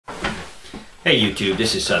Hey YouTube,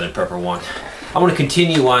 this is Southern Prepper 1. I want to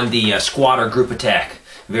continue on the squad or group attack.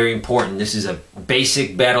 Very important. This is a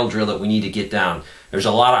basic battle drill that we need to get down. There's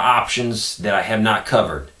a lot of options that I have not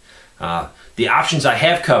covered. The options I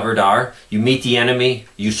have covered are you meet the enemy,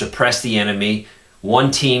 you suppress the enemy,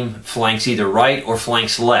 one team flanks either right or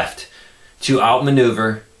flanks left to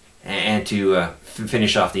outmaneuver and to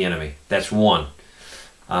finish off the enemy. That's one.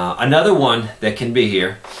 Another one that can be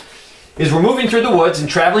here is we're moving through the woods and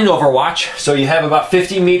traveling Overwatch, so you have about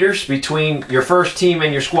 50 meters between your first team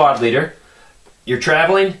and your squad leader. You're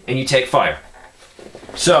traveling and you take fire.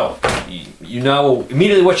 So, you know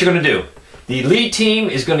immediately what you're going to do. The lead team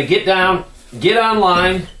is going to get down, get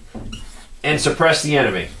online, and suppress the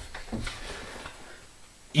enemy.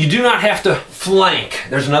 You do not have to flank.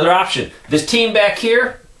 There's another option. This team back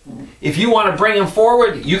here, if you want to bring them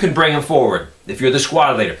forward, you can bring them forward if you're the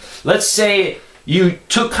squad leader. Let's say you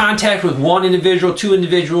took contact with one individual, two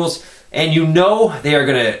individuals, and you know they are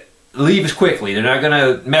going to leave as quickly. They're not going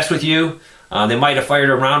to mess with you. They might have fired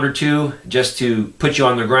a round or two just to put you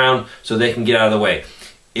on the ground so they can get out of the way.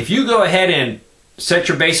 If you go ahead and set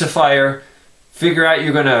your base of fire, figure out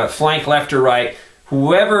you're going to flank left or right,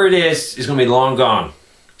 whoever it is going to be long gone.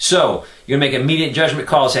 So you're going to make an immediate judgment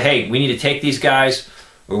call and say, hey, we need to take these guys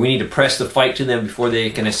or we need to press the fight to them before they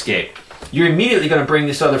can escape. You're immediately going to bring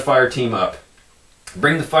this other fire team up.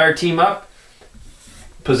 Bring the fire team up,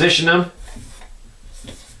 position them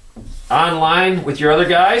online with your other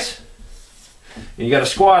guys, and you got a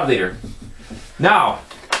squad leader. Now,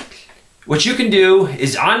 what you can do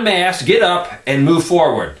is en masse, get up and move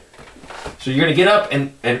forward. So you're going to get up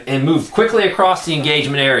and move quickly across the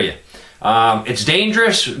engagement area. It's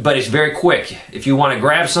dangerous, but it's very quick. If you want to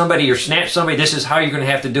grab somebody or snatch somebody, this is how you're going to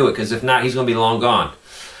have to do it, because if not, he's going to be long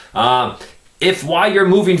gone. If while you're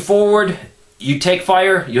moving forward, you take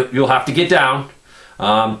fire, you'll have to get down.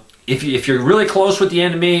 If you're really close with the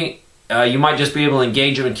enemy, you might just be able to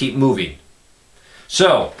engage him and keep moving.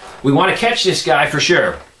 So, we want to catch this guy for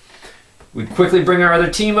sure. We quickly bring our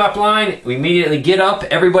other team up line, we immediately get up,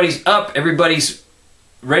 everybody's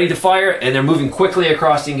ready to fire, and they're moving quickly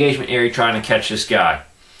across the engagement area trying to catch this guy.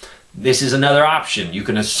 This is another option. You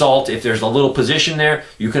can assault if there's a little position there,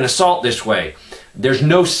 you can assault this way. There's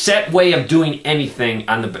no set way of doing anything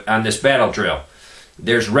on this battle drill.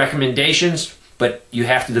 There's recommendations, but you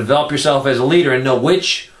have to develop yourself as a leader and know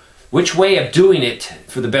which way of doing it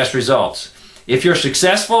for the best results. If you're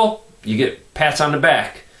successful, you get pats on the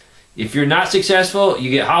back. If you're not successful,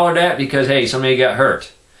 you get hollered at because, hey, somebody got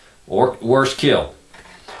hurt or worse, killed.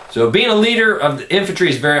 So being a leader of the infantry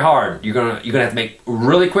is very hard. You're gonna have to make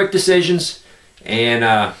really quick decisions,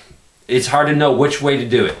 and it's hard to know which way to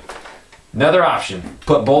do it. Another option,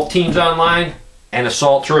 put both teams online and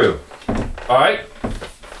assault through. Alright?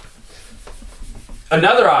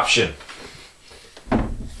 Another option,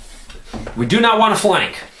 we do not want to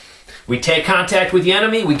flank. We take contact with the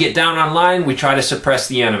enemy, we get down online, we try to suppress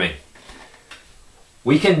the enemy.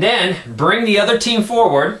 We can then bring the other team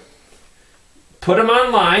forward, put them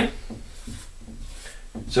online.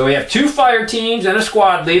 So we have two fire teams and a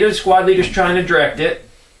squad leader. The squad leader's trying to direct it.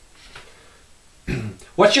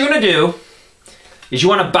 What you're going to do is you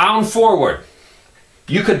want to bound forward.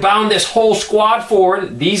 You could bound this whole squad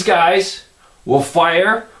forward. These guys will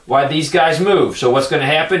fire while these guys move. So what's going to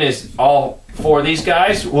happen is all four of these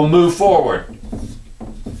guys will move forward.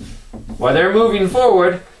 While they're moving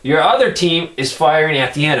forward, your other team is firing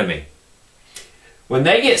at the enemy. When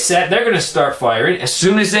they get set, they're going to start firing. As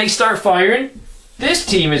soon as they start firing, this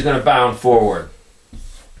team is going to bound forward.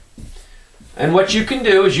 And what you can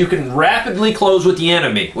do is you can rapidly close with the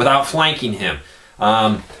enemy without flanking him.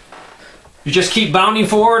 You just keep bounding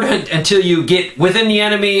forward until you get within the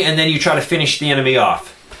enemy, and then you try to finish the enemy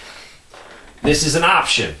off. This is an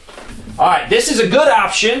option. Alright, this is a good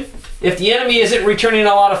option if the enemy isn't returning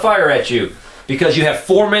a lot of fire at you, because you have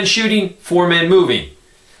 4 men shooting, 4 men moving.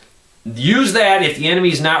 Use that if the enemy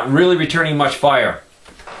is not really returning much fire.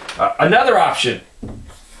 Another option,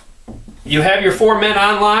 you have your 4 men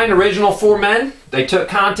online, original 4 men. They took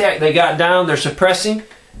contact, they got down, they're suppressing.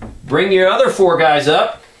 Bring your other 4 guys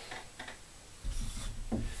up.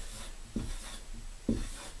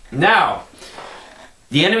 Now,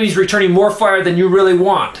 the enemy's returning more fire than you really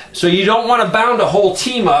want. So you don't want to bound a whole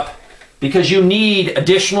team up because you need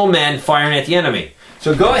additional men firing at the enemy.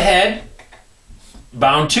 So go ahead,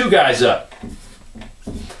 bound 2 guys up.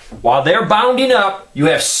 While they're bounding up, you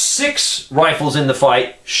have 6 rifles in the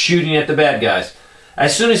fight shooting at the bad guys.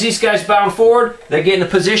 As soon as these guys bound forward, they get in a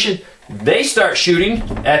position, they start shooting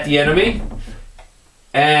at the enemy,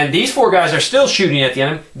 and these 4 guys are still shooting at the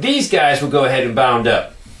enemy. These guys will go ahead and bound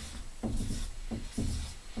up.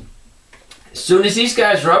 As soon as these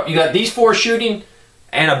guys are up, you got these 4 shooting,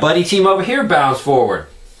 and a buddy team over here bounds forward.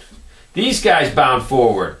 These guys bound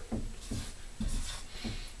forward.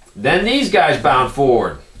 Then these guys bound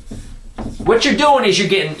forward. What you're doing is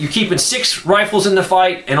you're keeping 6 rifles in the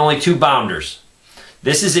fight and only 2 bounders.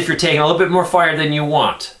 This is if you're taking a little bit more fire than you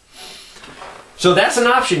want. So that's an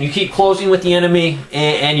option. You keep closing with the enemy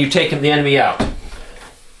and you take the enemy out.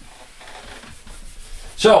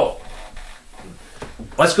 So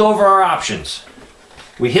let's go over our options.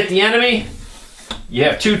 We hit the enemy. You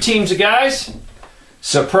have 2 teams of guys.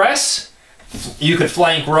 Suppress. You could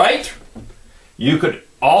flank right. You could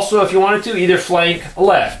also, if you wanted to, either flank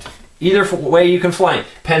left. Either way you can flank.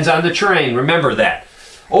 Depends on the terrain. Remember that.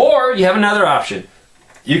 Or you have another option.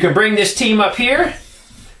 You can bring this team up here,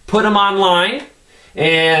 put them on line,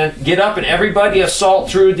 and get up and everybody assault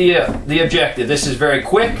through the objective. This is very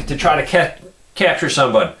quick to try to capture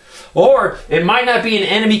somebody. Or it might not be an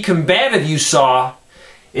enemy combative you saw.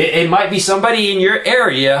 It might be somebody in your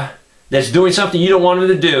area that's doing something you don't want them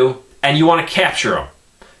to do, and you want to capture them.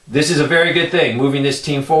 This is a very good thing, moving this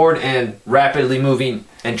team forward and rapidly moving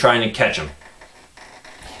and trying to catch them.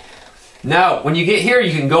 Now, when you get here,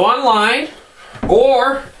 you can go online,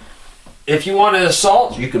 or if you want to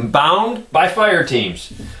assault, you can bound by fire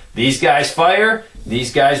teams. These guys fire,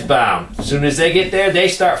 these guys bound. As soon as they get there, they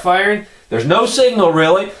start firing. There's no signal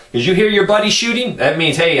really, because you hear your buddy shooting, that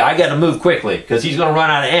means, hey, I got to move quickly, because he's going to run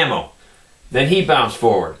out of ammo. Then he bounds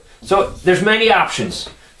forward. So there's many options.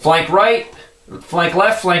 Flank right, flank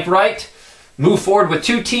left, flank right. Move forward with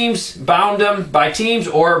 2 teams, bound them by teams,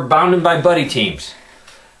 or bound them by buddy teams.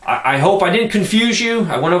 I hope I didn't confuse you.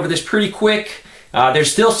 I went over this pretty quick.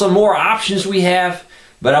 There's still some more options we have,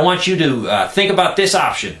 but I want you to think about this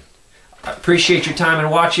option. I appreciate your time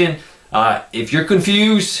and watching. If you're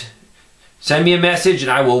confused, send me a message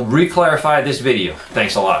and I will re-clarify this video.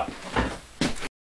 Thanks a lot.